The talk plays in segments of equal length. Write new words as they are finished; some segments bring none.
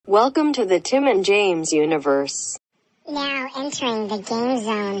Welcome to the Tim and James universe. Now entering the game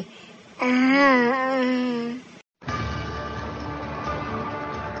zone. Oh.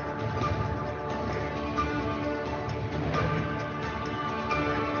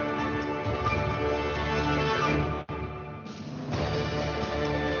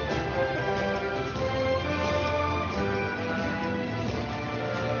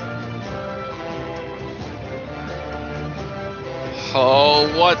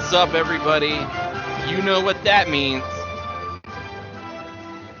 Oh, what's up, everybody? You know what that means.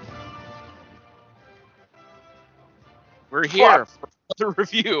 We're here for another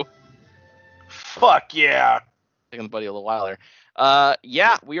review. Fuck yeah. Taking the buddy a little while there.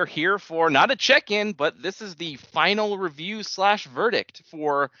 Yeah, we are here for not a check-in, but this is the final review / verdict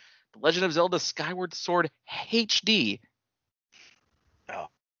for The Legend of Zelda Skyward Sword HD. Oh,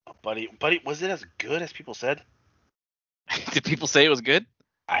 buddy, was it as good as people said? Did people say it was good?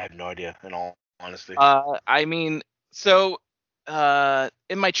 I have no idea, in all honesty. I mean, so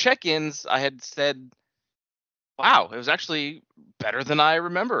in my check-ins, I had said, wow, it was actually better than I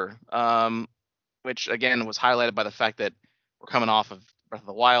remember. Which again was highlighted by the fact that we're coming off of Breath of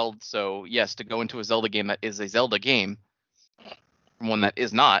the Wild. So yes, to go into a Zelda game that is a Zelda game from one that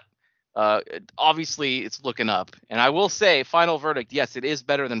is not, obviously it's looking up. And I will say, final verdict, yes, it is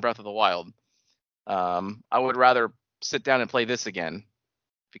better than Breath of the Wild. I would rather sit down and play this again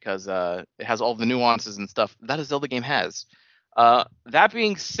because it has all the nuances and stuff that a Zelda game has. That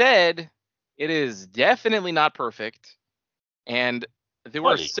being said, it is definitely not perfect, and there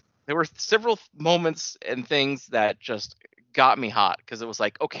were several moments and things that just got me hot because it was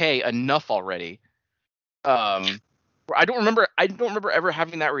like, okay, enough already. I don't remember ever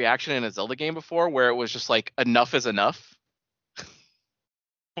having that reaction in a Zelda game before, where it was just like, enough is enough.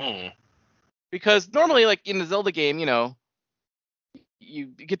 Because normally, like in a Zelda game, you know, you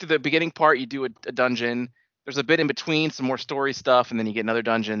get to the beginning part, you do a dungeon. There's a bit in between, some more story stuff, and then you get another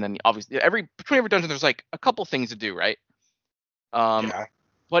dungeon. Then obviously, between every dungeon, there's like a couple things to do, right? Yeah.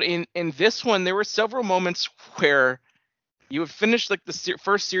 But in this one, there were several moments where you would finish like the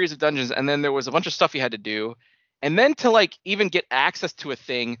first series of dungeons, and then there was a bunch of stuff you had to do, and then to like even get access to a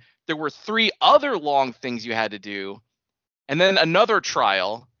thing, there were 3 other long things you had to do, and then another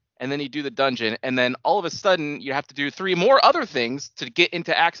trial, and then you do the dungeon, and then all of a sudden you have to do 3 more other things to get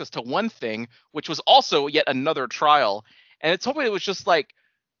into access to one thing, which was also yet another trial. And it's hopefully it was just like,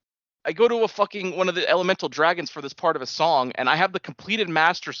 I go to a fucking one of the elemental dragons for this part of a song, and I have the completed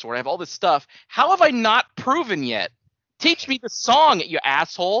master sword. I have all this stuff. How have I not proven yet? Teach me the song, you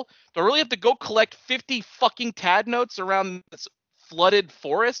asshole. Do I really have to go collect 50 fucking tad notes around this flooded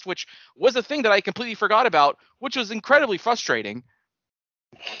forest, which was a thing that I completely forgot about, which was incredibly frustrating.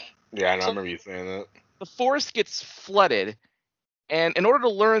 Yeah, I remember you saying that. The forest gets flooded, and in order to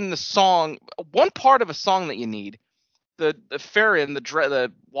learn the song, one part of a song that you need, the Farron,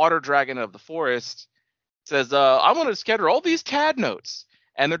 the water dragon of the forest, says, I want to scatter all these tad notes.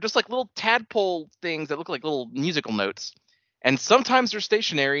 And they're just like little tadpole things that look like little musical notes. And sometimes they're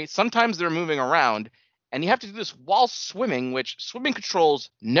stationary, sometimes they're moving around. And you have to do this while swimming, which swimming controls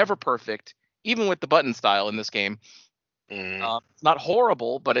never perfect, even with the button style in this game. It's not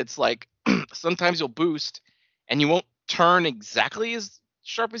horrible, but it's like sometimes you'll boost and you won't turn exactly as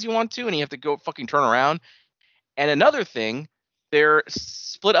sharp as you want to, and you have to go fucking turn around. And another thing, they're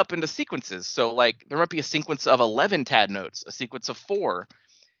split up into sequences. So like there might be a sequence of 11 tad notes, a sequence of 4,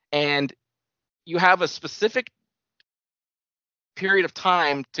 and you have a specific period of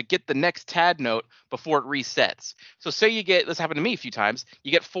time to get the next tad note before it resets. So say you get, this happened to me a few times,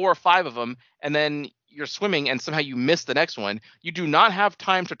 you get 4 or 5 of them, and then you're swimming and somehow you miss the next one. You do not have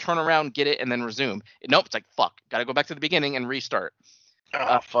time to turn around, get it, and then resume. Nope, it's like, fuck, gotta go back to the beginning and restart.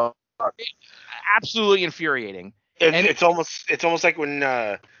 Fuck. Absolutely infuriating. It's almost like when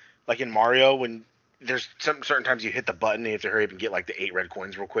like in Mario, when there's certain times you hit the button and you have to hurry up and get like the 8 red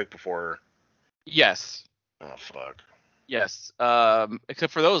coins real quick before. Yes. Oh fuck. Yes.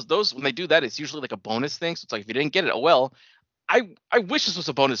 Except for those when they do that, it's usually like a bonus thing. So it's like, if you didn't get it, oh well. I wish this was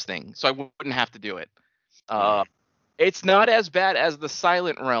a bonus thing, so I wouldn't have to do it. It's not as bad as the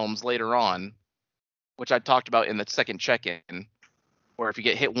Silent Realms later on, which I talked about in the second check-in, where if you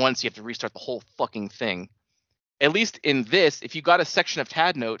get hit once, you have to restart the whole fucking thing. At least in this, if you got a section of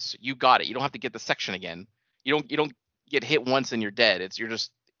tad notes, you got it. You don't have to get the section again. You don't get hit once and you're dead. You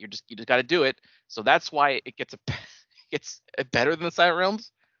just got to do it. So that's why it gets better than the Silent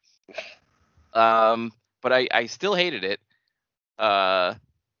Realms. But I still hated it.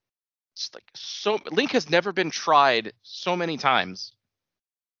 It's like, so Link has never been tried so many times.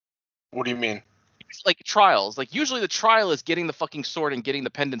 What do you mean? like trials. Like usually the trial is getting the fucking sword and getting the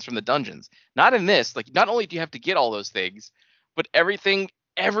pendants from the dungeons. Not in this. Like not only do you have to get all those things, but everything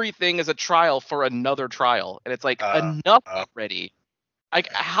is a trial for another trial. And it's like enough already.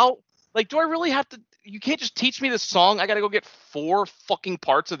 Like how like do I really have to you can't just teach me this song. I got to go get 4 fucking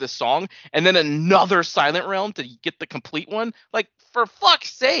parts of this song and then another Silent Realm to get the complete one? Like for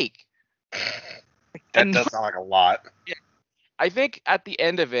fuck's sake. That does sound like a lot. Yeah. I think at the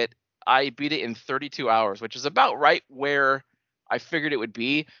end of it, I beat it in 32 hours, which is about right where I figured it would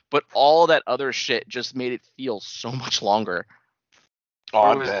be. But all that other shit just made it feel so much longer. Oh,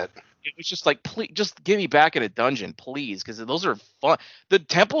 I bet. It was just like, please, just get me back in a dungeon, please, because those are fun. The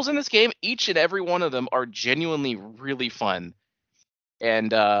temples in this game, each and every one of them, are genuinely really fun.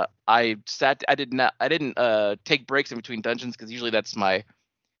 And I didn't take breaks in between dungeons because usually that's my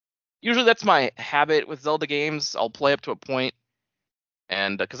habit with Zelda games. I'll play up to a point,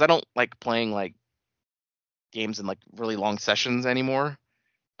 and because I don't like playing like games in like really long sessions anymore.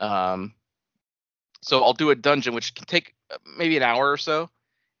 So I'll do a dungeon which can take maybe an hour or so,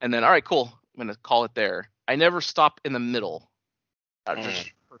 and then all right, cool, I'm gonna call it there. I never stop in the middle.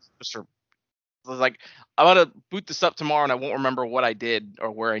 Just like I'm gonna boot this up tomorrow and I won't remember what I did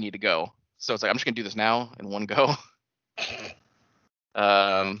or where I need to go. So it's like I'm just gonna do this now in one go.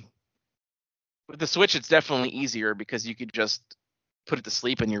 With the Switch, it's definitely easier because you could just put it to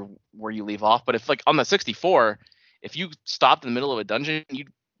sleep and you're where you leave off. But if like on the 64, if you stopped in the middle of a dungeon,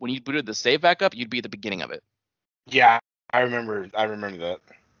 when you booted the save back up, you'd be at the beginning of it. Yeah, I remember that.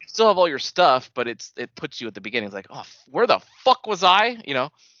 You still have all your stuff, but it puts you at the beginning. It's like, oh, where the fuck was I? You know.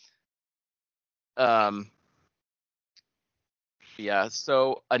 Yeah.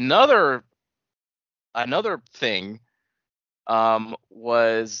 So another thing,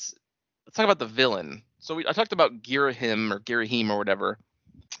 was let's talk about the villain. So I talked about Girahim or whatever.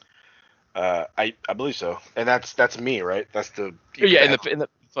 I believe so, and that's me, right? That's the yeah in the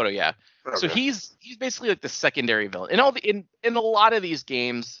photo, yeah. Okay. So he's basically like the secondary villain in a lot of these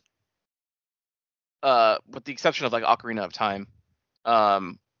games, with the exception of like Ocarina of Time.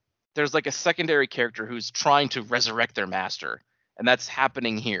 There's like a secondary character who's trying to resurrect their master, and that's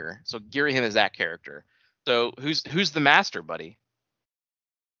happening here. So Girahim is that character. So who's the master, buddy?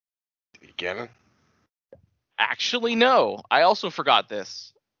 Ganon? Actually, no. I also forgot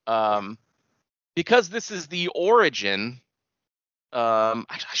this. Because this is the origin. I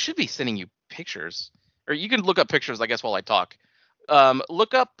should be sending you pictures, or you can look up pictures, I guess, while I talk.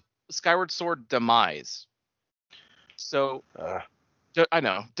 Look up Skyward Sword Demise. So I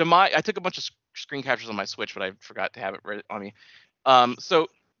know Demise. I took a bunch of screen captures on my Switch, but I forgot to have it right on me. So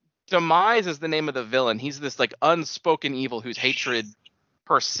Demise is the name of the villain. He's this like unspoken evil whose hatred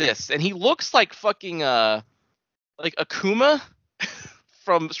persists, and he looks like fucking like Akuma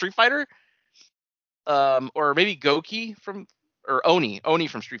from Street Fighter, or maybe Goki or Oni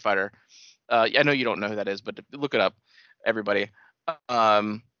from Street Fighter. I know you don't know who that is, but look it up, everybody.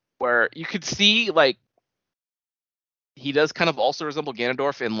 Where you could see like he does kind of also resemble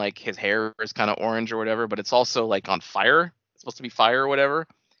Ganondorf in like his hair is kind of orange or whatever, but it's also like on fire. It's supposed to be fire or whatever.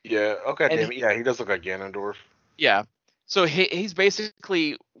 Yeah. Okay. Damn it. Yeah, he does look like Ganondorf. Yeah. So he's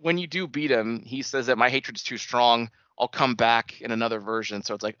basically, when you do beat him, he says that my hatred is too strong. I'll come back in another version.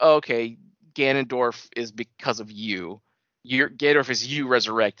 So it's like, oh, okay, Ganondorf is because of you. Ganondorf is you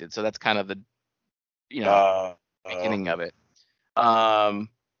resurrected. So that's kind of the, beginning of it.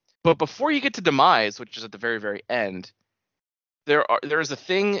 But before you get to Demise, which is at the very, very end, there is a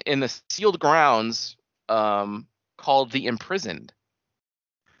thing in the sealed grounds called the Imprisoned.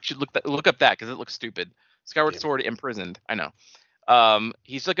 You should look up that because it looks stupid. Skyward Sword Imprisoned. I know.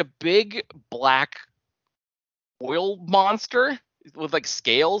 He's like a big black oil monster with like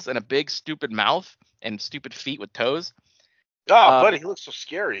scales and a big stupid mouth and stupid feet with toes. Oh, buddy, he looks so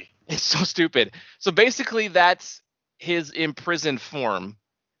scary. It's so stupid. So basically, that's his imprisoned form.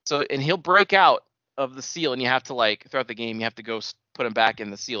 So, and he'll break out of the seal, and you have to like throughout the game, you have to go put him back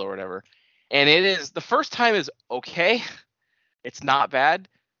in the seal or whatever. And it is the first time is okay. It's not bad.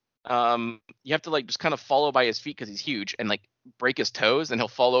 You have to like just kind of follow by his feet because he's huge, and like break his toes, and he'll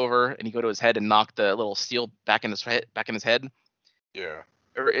fall over, and you go to his head and knock the little seal back in his head. Yeah.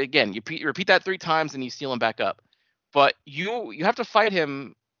 Or again, you repeat that 3 times, and you seal him back up. But you have to fight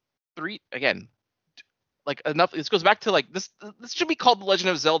him 3 again. Like enough. This goes back to like this. This should be called The Legend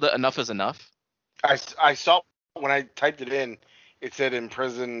of Zelda. Enough is enough. I saw when I typed it in, it said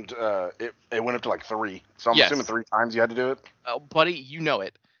imprisoned. It went up to like 3. So I'm assuming 3 times you had to do it. Oh, buddy, you know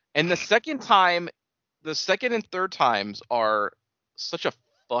it. And the second and 3rd times are such a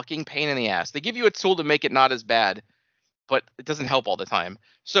fucking pain in the ass. They give you a tool to make it not as bad, but it doesn't help all the time.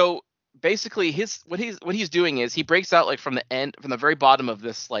 So basically what he's doing is he breaks out like from the very bottom of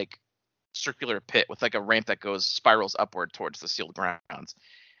this like circular pit with like a ramp that spirals upward towards the sealed grounds,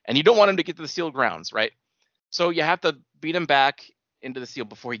 and you don't want him to get to the sealed grounds, right? So you have to beat him back into the seal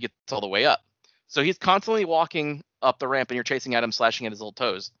before he gets all the way up. So he's constantly walking up the ramp, and you're chasing at him, slashing at his little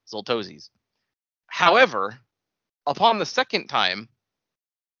toesies. However, upon the second time,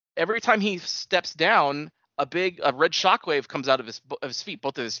 every time he steps down, a red shockwave comes out of his feet,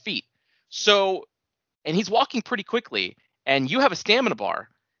 both of his feet. So, and he's walking pretty quickly, and you have a stamina bar.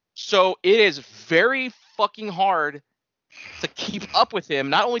 So it is very fucking hard to keep up with him,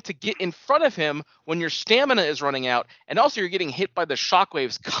 not only to get in front of him when your stamina is running out, and also you're getting hit by the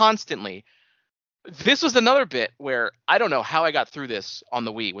shockwaves constantly. This was another bit where I don't know how I got through this on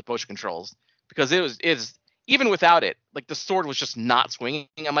the Wii with motion controls, because it's even without it, like the sword was just not swinging.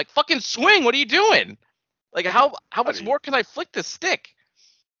 I'm like, fucking swing! What are you doing? Like how much more can I flick this stick?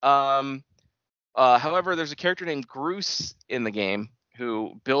 However, there's a character named Groose in the game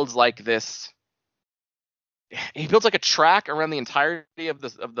who builds like this. He builds like a track around the entirety of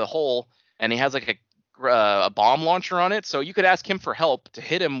the hole, and he has like a bomb launcher on it. So you could ask him for help to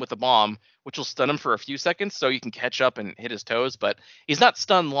hit him with a bomb, which will stun him for a few seconds, so you can catch up and hit his toes. But he's not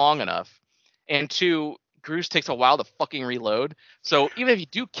stunned long enough. And two, Groose takes a while to fucking reload. So even if you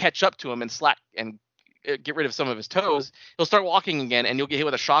do catch up to him and slack and get rid of some of his toes, he'll start walking again, and you'll get hit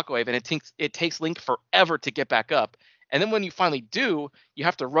with a shockwave, and it takes Link forever to get back up. And then when you finally do, you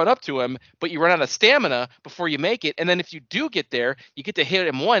have to run up to him, but you run out of stamina before you make it. And then if you do get there, you get to hit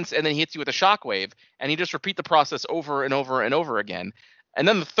him once, and then he hits you with a shockwave, and you just repeat the process over and over and over again. And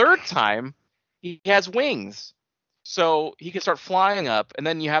then the third time, he has wings, so he can start flying up. And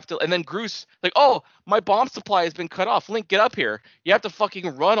then and then Groose, like, oh, my bomb supply has been cut off. Link, get up here. You have to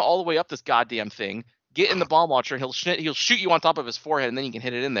fucking run all the way up this goddamn thing, get in the bomb launcher, and he'll shoot you on top of his forehead, and then you can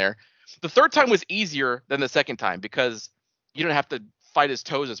hit it in there. The third time was easier than the second time because you don't have to fight his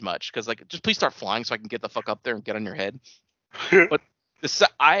toes as much. Because like, just please start flying so I can get the fuck up there and get on your head. But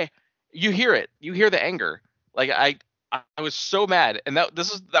you hear it. You hear the anger. Like I was so mad, and that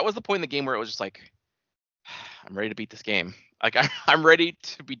was the point in the game where it was just like, I'm ready to beat this game. Like I'm ready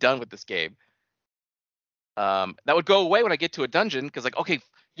to be done with this game. That would go away when I get to a dungeon because like, okay,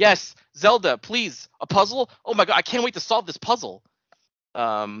 yes, Zelda, please, a puzzle. Oh my god, I can't wait to solve this puzzle.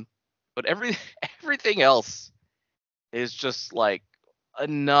 But everything else is just like,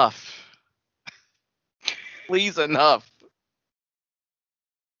 enough. Please, enough.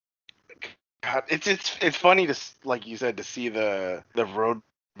 God, it's funny to, like you said, to see the road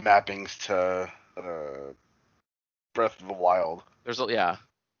mappings to Breath of the Wild. There's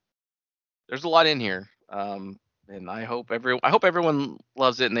a lot in here. And I hope everyone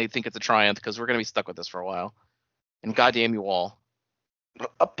loves it and they think it's a triumph, because we're gonna be stuck with this for a while. And goddamn you all.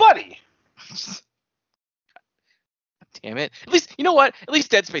 A buddy. Damn it. At least, you know what? At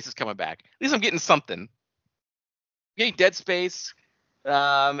least Dead Space is coming back. At least I'm getting something. I'm getting Dead Space,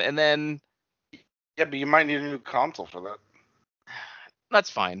 and then. Yeah, but you might need a new console for that. That's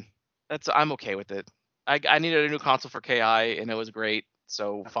fine. I'm okay with it. I needed a new console for KI, and it was great.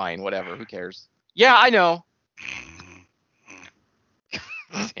 So fine, whatever. Who cares? Yeah, I know.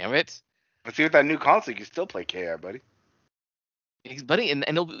 Damn it. Let's see, with that new console, you can still play KI, buddy. Buddy, and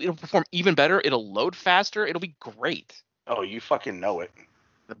it'll perform even better. It'll load faster. It'll be great. Oh, you fucking know it.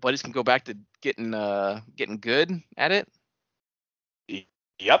 The buddies can go back to getting good at it.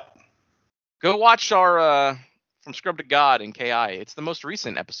 Yep. Go watch our From Scrub to God in KI. It's the most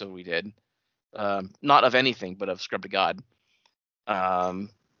recent episode we did. Not of anything, but of Scrub to God. I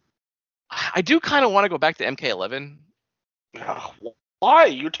do kind of want to go back to MK11. Why?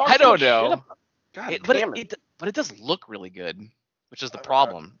 You're talking. I don't know. God damn it. But it does look really good, which is the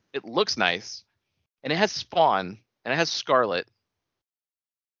problem. It looks nice, and it has Spawn, and it has Scarlet.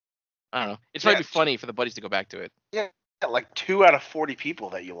 I don't know. It's might be funny for the buddies to go back to it. Yeah, like 2 out of 40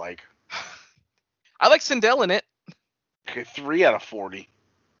 people that you like. I like Sindel in it. Okay, 3 out of 40.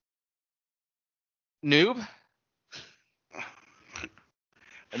 Noob.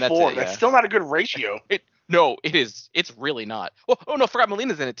 And that's 4. That's still not a good ratio. No, it is. It's really not. Oh no, I forgot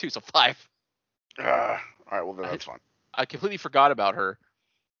Melina's in it too, so 5. All right, well then that's fine. I completely forgot about her.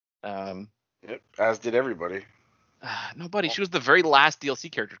 Yep, as did everybody. No, buddy, she was the very last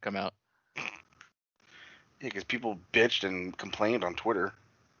DLC character to come out. Yeah, because people bitched and complained on Twitter.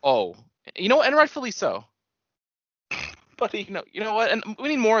 Oh, you know, and rightfully so. Buddy, you know what? And we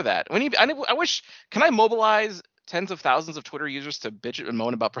need more of that. I wish. Can I mobilize tens of thousands of Twitter users to bitch and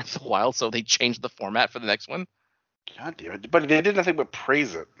moan about Breath of the Wild so they change the format for the next one? God damn it! But they did nothing but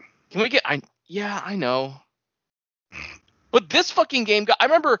praise it. Can we get? Yeah, I know. But this fucking game I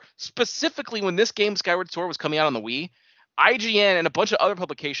remember specifically when this game Skyward Sword was coming out on the Wii, IGN and a bunch of other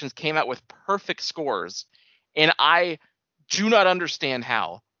publications came out with perfect scores, and I do not understand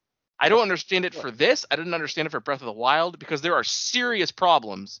how. I don't understand it for this. I didn't understand it for Breath of the Wild because there are serious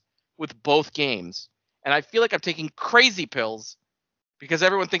problems with both games, and I feel like I'm taking crazy pills because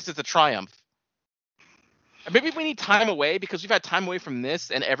everyone thinks it's a triumph. And maybe we need time away because we've had time away from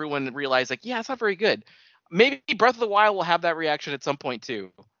this, and everyone realized like, yeah, it's not very good. Maybe Breath of the Wild will have that reaction at some point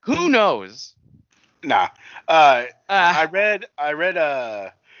too. Who knows? Nah. I read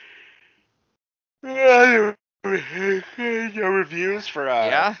reviews for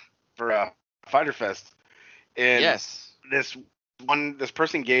Yeah. Fighter Fest, and Yes. this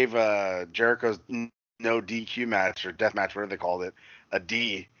person gave Jericho's no DQ match or death match, whatever they called it, a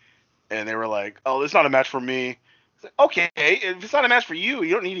D, and they were like, "Oh, it's not a match for me." It's like, okay, if it's not a match for you,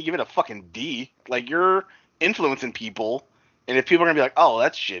 you don't need to give it a fucking D. Like, you're influencing people, and if people are gonna be like, "Oh,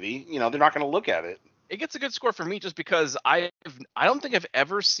 that's shitty," you know, they're not gonna look at it. It gets a good score for me just because I don't think I've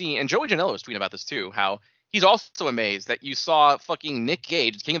ever seen, and Joey Janela was tweeting about this too, how he's also amazed that you saw fucking Nick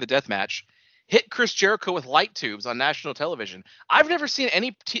Gage, King of the Deathmatch, hit Chris Jericho with light tubes on national television. I've never seen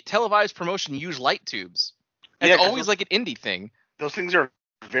any televised promotion use light tubes. It's Yeah, 'cause always like an indie thing. Those things are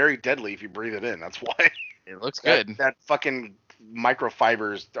very deadly if you breathe it in. That's why. It looks good. That fucking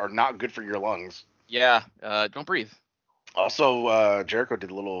microfibers are not good for your lungs. Yeah, don't breathe. Also, Jericho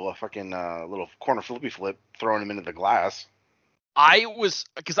did a little fucking little corner flippy flip, throwing him into the glass. I was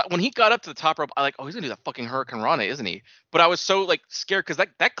because when he got up to the top rope, I like, oh, he's gonna do that fucking Hurricane Rana, isn't he? But I was so like scared because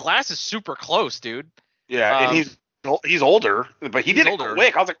that glass is super close, dude. Yeah, and he's older, but he did it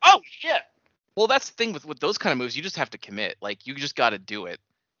quick. I was like, oh shit. Well, that's the thing with those kind of moves. You just have to commit. Like you just got to do it.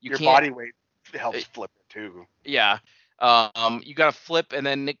 Your body weight helps flip it too. Yeah. You got to flip, and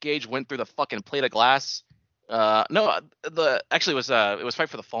then Nick Gage went through the fucking plate of glass. No, it was Fight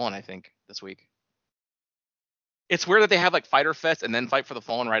for the Fallen, I think, this week. It's weird that they have like Fighter Fest and then Fight for the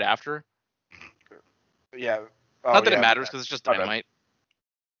Fallen right after. Yeah. Not that it matters because it's just Dynamite.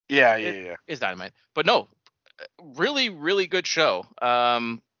 Yeah. It's Dynamite, but no, really, really good show.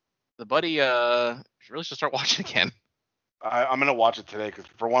 The buddy really should start watching again. I'm gonna watch it today because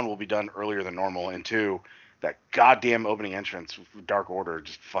for one, we'll be done earlier than normal, and two, that goddamn opening entrance, Dark Order,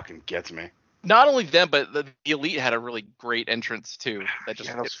 just fucking gets me. Not only them, but the Elite had a really great entrance too. That just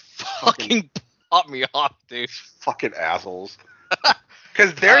fucking popped me off, dude. Fucking assholes.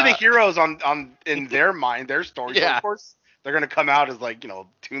 Because they're the heroes in their mind, their story. Yeah. So of course, they're gonna come out as like, you know,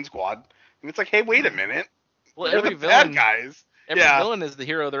 Toon Squad. And it's like, hey, wait a minute. Well, every villain, bad guys. Every villain is the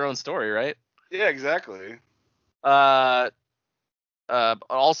hero of their own story, right? Yeah, exactly. Also,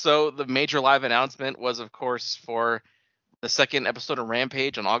 the major live announcement was, of course, for the second episode of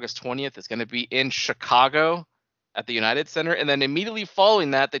Rampage on August 20th. It's going to be in Chicago at the United Center. And then immediately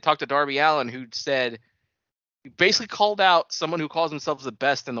following that, they talked to Darby Allin, who said, he basically called out someone who calls themselves the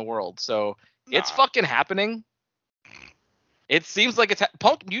best in the world. So it's fucking happening. It seems like it's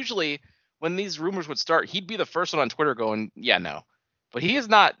Punk. Usually when these rumors would start, he'd be the first one on Twitter going, yeah, no. But he has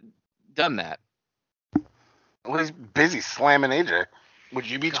not done that. Well, he's busy slamming AJ. Would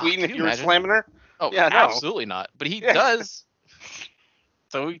you be tweeting if you were slamming her? Oh, yeah, no. Absolutely not. But he does.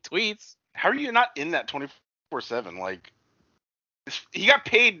 So he tweets. How are you not in that 24/7? Like, he got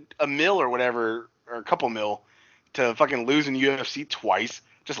paid $1 million or whatever, or a couple mil, to fucking lose in UFC twice.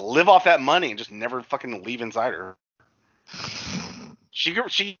 Just live off that money and just never fucking leave inside her.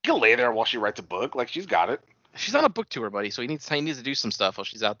 She can lay there while she writes a book. Like, she's got it. She's on a book tour, buddy. So he needs to do some stuff while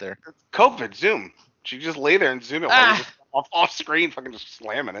she's out there. COVID, Zoom. She just lay there and Zoom it while you're just off screen, fucking just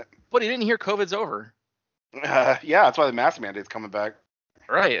slamming it. But he didn't hear COVID's over. Yeah, that's why the mask mandate's coming back.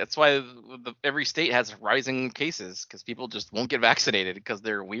 Right. That's why every state has rising cases because people just won't get vaccinated because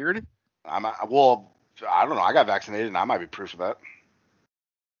they're weird. Well, I don't know. I got vaccinated, and I might be proof of that.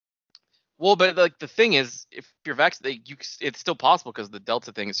 Well, but like the thing is, if you're vaccinated, it's still possible because the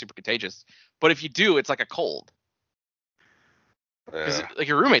Delta thing is super contagious. But if you do, it's like a cold. Like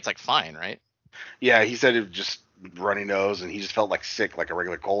your roommate's like fine, right? Yeah, he said it was just runny nose, and he just felt like sick, like a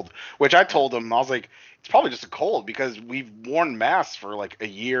regular cold. Which I told him, I was like, it's probably just a cold because we've worn masks for like a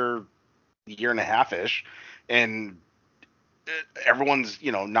year and a half ish, and everyone's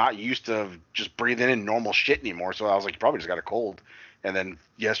not used to just breathing in normal shit anymore. So I was like, you probably just got a cold. And then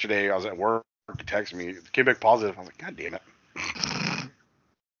yesterday I was at work, he texted me, came back positive. I was like, God damn it.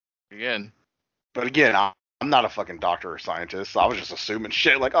 Again. But again, I'm not a fucking doctor or scientist, so I was just assuming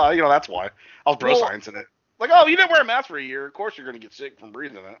shit. Like, oh, that's why. I was bro-sciencing it. Like, oh, you didn't wear a mask for a year. Of course you're going to get sick from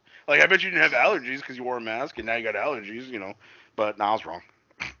breathing it. Like, I bet you didn't have allergies because you wore a mask, and now you got allergies, But I was wrong.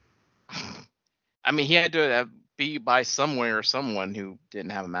 I mean, he had to be by somewhere or someone who didn't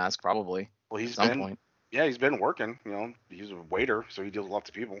have a mask, probably. Well, At some point. Yeah, he's been working. You know, he's a waiter, so he deals with lots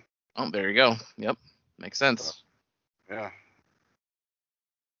of people. Oh, there you go. Yep, makes sense. Yeah.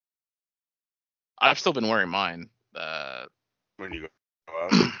 I've still been wearing mine. When you go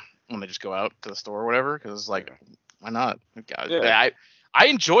out. When I just go out to the store or whatever, because like, why not? God, Yeah. I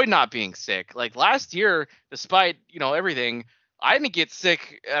enjoyed not being sick. Like last year, despite everything, I didn't get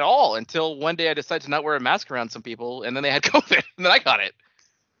sick at all until one day I decided to not wear a mask around some people, and then they had COVID, and then I got it.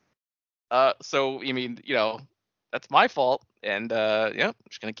 So I mean, that's my fault, and yeah, I'm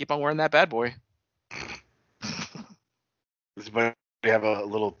just gonna keep on wearing that bad boy. Does anybody have a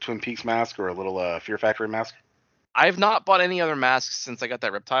little Twin Peaks mask or a little Fear Factory mask? I have not bought any other masks since I got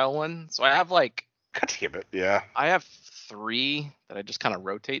that reptile one, so I have like God damn it. Yeah. I have 3 that I just kind of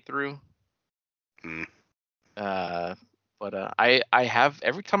rotate through. Hmm. But I have,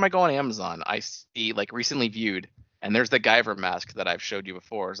 every time I go on Amazon, I see like recently viewed, and there's the Guyver mask that I've showed you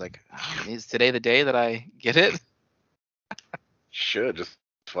before. It's like, is today the day that I get it? Should just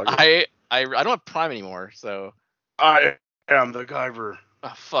fuck it. I don't have Prime anymore, so I am the Guyver.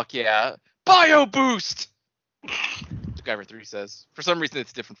 fuck yeah, Bio Boost. Guyver 3 says. For some reason,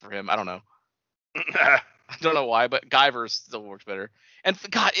 it's different for him. I don't know. I don't know why, but Guyver still works better. And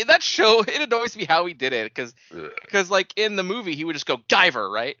God, in that show, it annoys me how he did it, because like in the movie, he would just go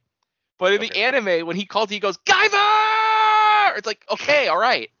Guyver, right? But in the anime, when he calls, he goes Guyver. It's like, okay, all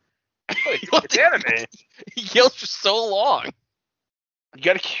right. It's anime. He yells for so long. You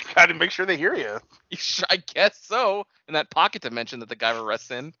gotta make sure they hear you. I guess so. In that pocket dimension that the Guyver rests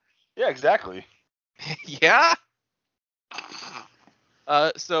in. Yeah, exactly. Yeah.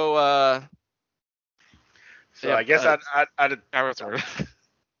 So yeah, I guess I'd Guyver.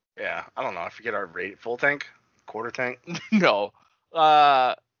 yeah, I don't know. I forget our rate. Full tank, quarter tank. No.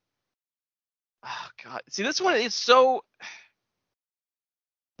 Oh God. See, this one is so.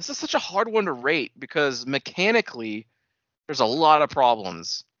 This is such a hard one to rate because mechanically, there's a lot of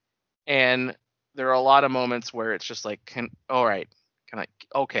problems, and there are a lot of moments where it's just like,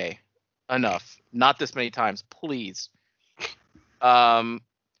 okay, enough. Not this many times, please.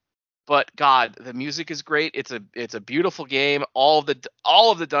 But God, the music is great. It's a beautiful game. All of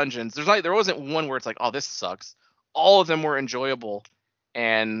the dungeons. There wasn't one where it's like, oh, this sucks. All of them were enjoyable,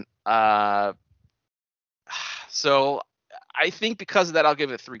 and so I think because of that, I'll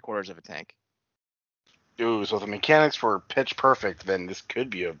give it 3/4 of a tank. Ooh, so if the mechanics were pitch perfect, then this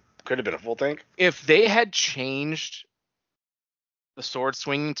could have been a full tank. If they had changed the sword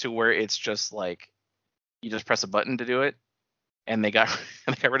swinging to where it's just like you just press a button to do it, and they got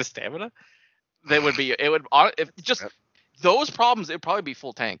rid of stamina, those problems, it would probably be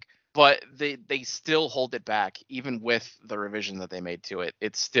full tank. But they still hold it back, even with the revision that they made to it.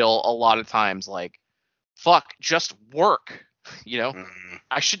 It's still a lot of times like, fuck, just work.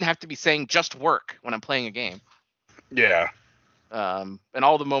 I shouldn't have to be saying just work when I'm playing a game. Yeah. And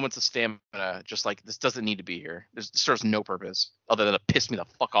all the moments of stamina, just like, this doesn't need to be here. This serves no purpose other than to piss me the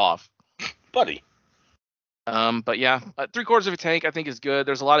fuck off, buddy. But yeah, 3/4 of a tank I think is good.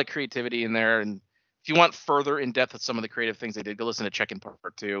 There's a lot of creativity in there, and if you want further in depth with some of the creative things they did, go listen to Check-In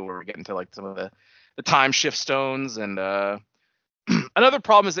Part 2, where we get into like some of the time shift stones. And another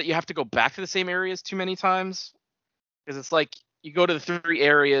problem is that you have to go back to the same areas too many times, because it's like you go to the 3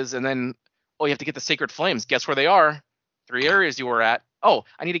 areas and then you have to get the Sacred Flames. Guess where they are? 3 areas you were at. Oh,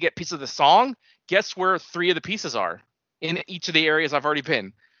 I need to get pieces of the song. Guess where 3 of the pieces are in each of the areas I've already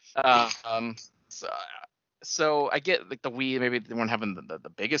been. So I get like the Wii, maybe they weren't having the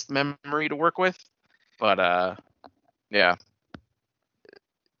biggest memory to work with, but yeah,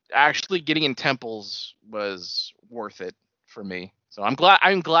 actually getting in temples was worth it for me. So I'm glad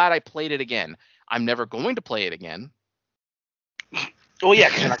I played it again. I'm never going to play it again. Well, yeah,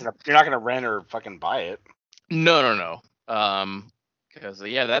 'cause you're not gonna rent or fucking buy it. No. Because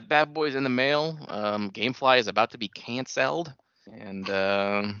that bad boy's in the mail. GameFly is about to be canceled, and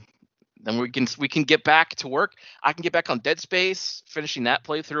then we can get back to work. I can get back on Dead Space, finishing that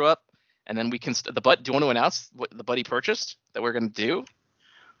playthrough up, and then we can. Do you want to announce what the buddy purchased that we're gonna do?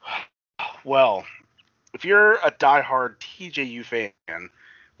 Well, if you're a diehard TJU fan,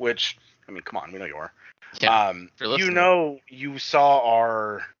 which I mean, come on, we know you are. Yeah, you saw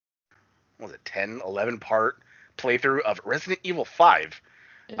our 10, 11 part playthrough of Resident Evil 5.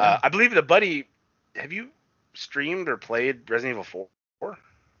 Yeah. I believe the buddy. Have you streamed or played Resident Evil 4?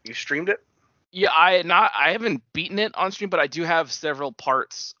 You streamed it? Yeah, I haven't beaten it on stream, but I do have several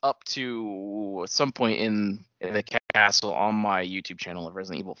parts up to some point in the castle on my YouTube channel of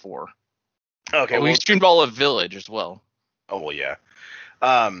Resident Evil 4. Okay, we streamed all of Village as well. Oh well, yeah.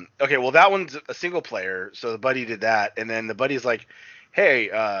 Okay, well that one's a single player, so the buddy did that, and then the buddy's like, "Hey,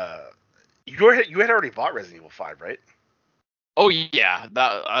 you had already bought Resident Evil 5, right?" Oh yeah,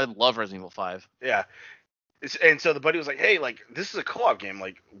 that I love Resident Evil 5. Yeah. And so the buddy was like, "Hey, like this is a co-op game.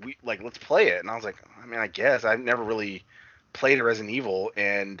 Let's play it." And I was like, "I mean, I guess I've never really played a Resident Evil,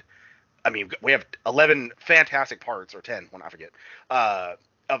 and I mean, we have 11 fantastic parts, or 10, when I forget, of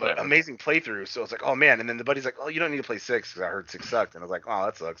an Whatever. amazing playthrough. So it's like, oh man. And then the buddy's like, oh, you don't need to play 6 because I heard 6 sucked. And I was like, oh,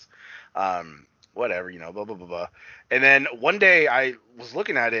 that sucks. Whatever, blah, blah, blah, blah. And then one day I was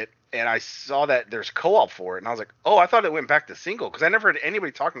looking at it and I saw that there's co-op for it. And I was like, oh, I thought it went back to single because I never heard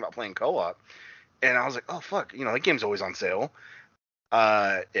anybody talking about playing co-op. And I was like, oh, fuck, that game's always on sale.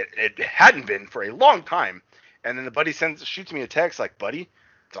 It hadn't been for a long time. And then the buddy shoots me a text like, buddy,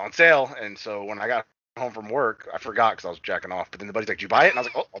 it's on sale. And so when I got home from work, I forgot because I was jacking off. But then the buddy's like, did you buy it? And I was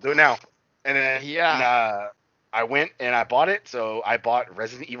like, oh, I'll do it now. And then I went and I bought it. So I bought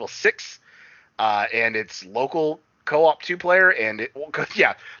Resident Evil 6, and it's local co-op 2-player. And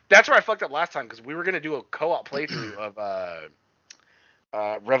that's where I fucked up last time because we were gonna do a co-op playthrough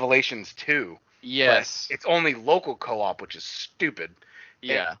of Revelations 2. Yes. But it's only local co-op, which is stupid.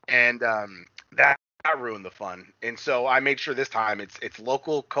 Yeah. And that ruined the fun. And so I made sure this time it's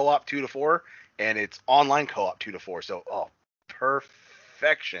local co-op 2 to 4 and it's online co-op 2 to 4. So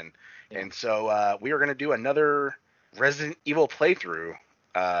perfection. Yeah. And so we are going to do another Resident Evil playthrough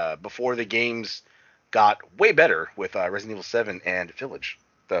before the games got way better with Resident Evil 7 and Village.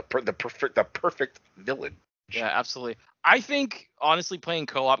 The perfect Village. Yeah, absolutely. I think honestly playing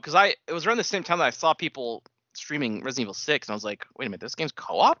co-op because it was around the same time that I saw people streaming Resident Evil 6 and I was like, wait a minute, this game's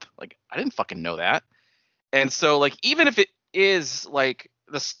co-op? Like I didn't fucking know that. And so like even if it is like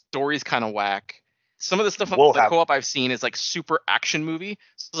the story's kind of whack, some of the stuff on the co-op I've seen is like super action movie.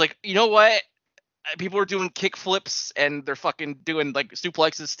 So it's like, you know what? People are doing kick flips and they're fucking doing like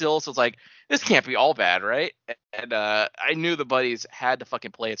suplexes still. So it's like, this can't be all bad, right? And I knew the buddies had to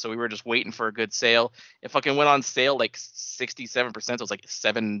fucking play it. So we were just waiting for a good sale. It fucking went on sale like 67%. So it was like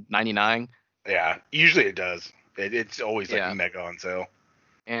 $7.99. Yeah, usually it does. It's always like mega on sale.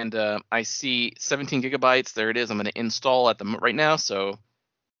 And I see 17 gigabytes. There it is. I'm going to install right now. So at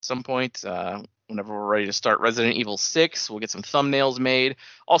some point, whenever we're ready to start Resident Evil 6, we'll get some thumbnails made.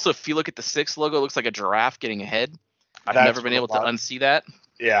 Also, if you look at the 6 logo, it looks like a giraffe getting a head. I've never been able to unsee that.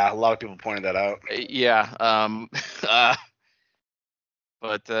 Yeah, a lot of people pointed that out. Yeah.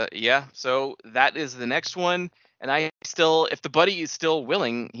 So that is the next one. And if the buddy is still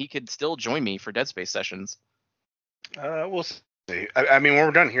willing, he could still join me for Dead Space sessions. We'll see. I mean, when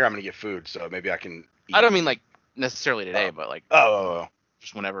we're done here, I'm gonna get food, so maybe I can eat. I don't mean like necessarily today, but like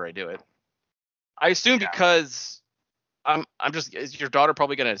just whenever I do it. I assume because is your daughter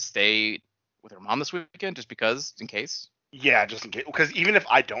probably gonna stay with her mom this weekend just because, in case? Yeah, just in case. Because even if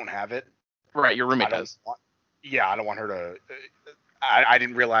I don't have it, right, your roommate does. I don't want her to. I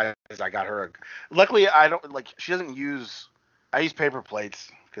didn't realize I got her. Luckily, I don't like. She doesn't use. I use paper plates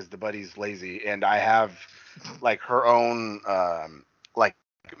because the buddy's lazy, and I have like her own like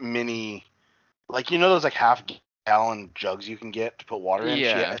mini, like those like half-gallon jugs you can get to put water in.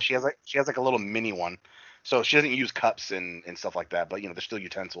 Yeah. She has like a little mini one, so she doesn't use cups and stuff like that. But they're still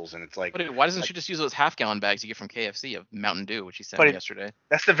utensils, and it's like. But why doesn't she just use those half-gallon bags you get from KFC of Mountain Dew, which she sent me yesterday?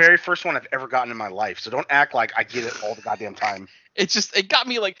 That's the very first one I've ever gotten in my life, so don't act like I get it all the goddamn time. It got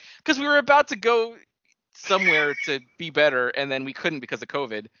me like, because we were about to go somewhere to be better, and then we couldn't because of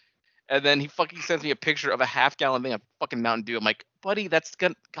COVID. And then he fucking sends me a picture of a half-gallon thing of fucking Mountain Dew. I'm like, buddy, that's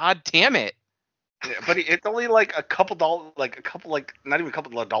gonna, god damn it. Yeah, buddy, it's only like a couple dollars, not even a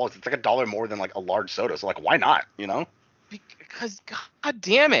couple of dollars. It's like $1 more than like a large soda. So like, why not? Because god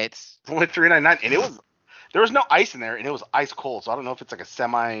damn it. It's only $3.99, and there was no ice in there, and it was ice cold. So I don't know if it's like a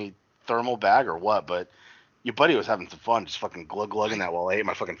semi-thermal bag or what, but your buddy was having some fun, just fucking glug-glugging that while I ate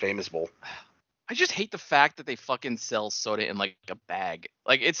my fucking Famous Bowl. I just hate the fact that they fucking sell soda in like a bag.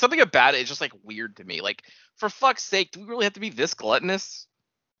 Like, it's something about it. It's just like weird to me. Like, for fuck's sake, do we really have to be this gluttonous?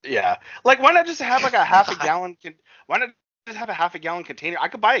 Yeah. Like, why not just have like a half a gallon? Why not just have a half a gallon container? I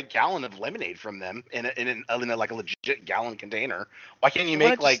could buy a gallon of lemonade from them in a like a legit gallon container. Why can't you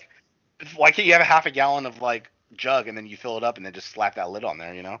make why can't you have a half a gallon of like jug and then you fill it up and then just slap that lid on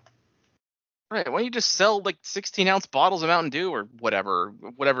there? Right. Why don't you just sell like 16-ounce bottles of Mountain Dew or whatever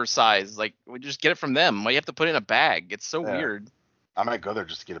size? Like, we just get it from them. Why you have to put it in a bag? It's so weird. I might go there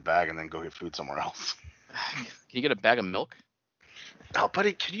just to get a bag and then go get food somewhere else. Can you get a bag of milk? Oh,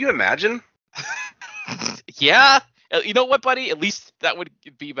 buddy, can you imagine? Yeah. You know what, buddy? At least that would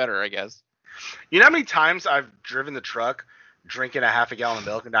be better, I guess. You know how many times I've driven the truck drinking a half a gallon of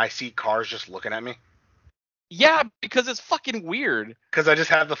milk and I see cars just looking at me? Yeah, because it's fucking weird. Because I just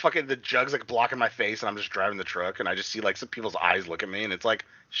have the jugs like blocking my face, and I'm just driving the truck, and I just see like some people's eyes look at me, and it's like,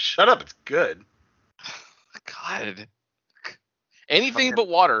 shut up, it's good. God. Anything Fucking- but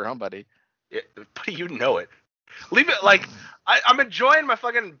water, huh, buddy? But you know it. Leave it like I'm enjoying my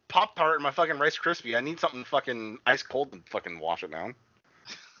fucking Pop-Tart and my fucking Rice Krispie. I need something fucking ice cold to fucking wash it down.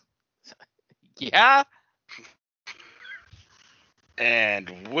 Yeah.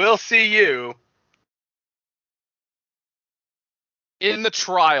 And we'll see you In the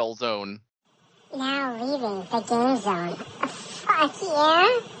trial zone. Now leaving the game zone. Fuck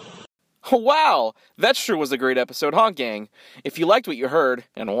yeah. Wow, that sure was a great episode, huh, gang? If you liked what you heard,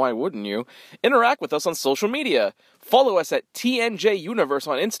 and why wouldn't you, interact with us on social media. Follow us at TNJ Universe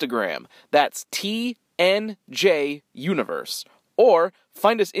on Instagram. That's TNJ Universe. Or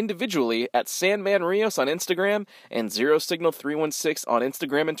find us individually at Sandman Rios on Instagram and Zero Signal 316 on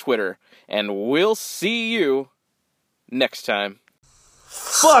Instagram and Twitter. And we'll see you next time.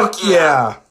 Fuck yeah!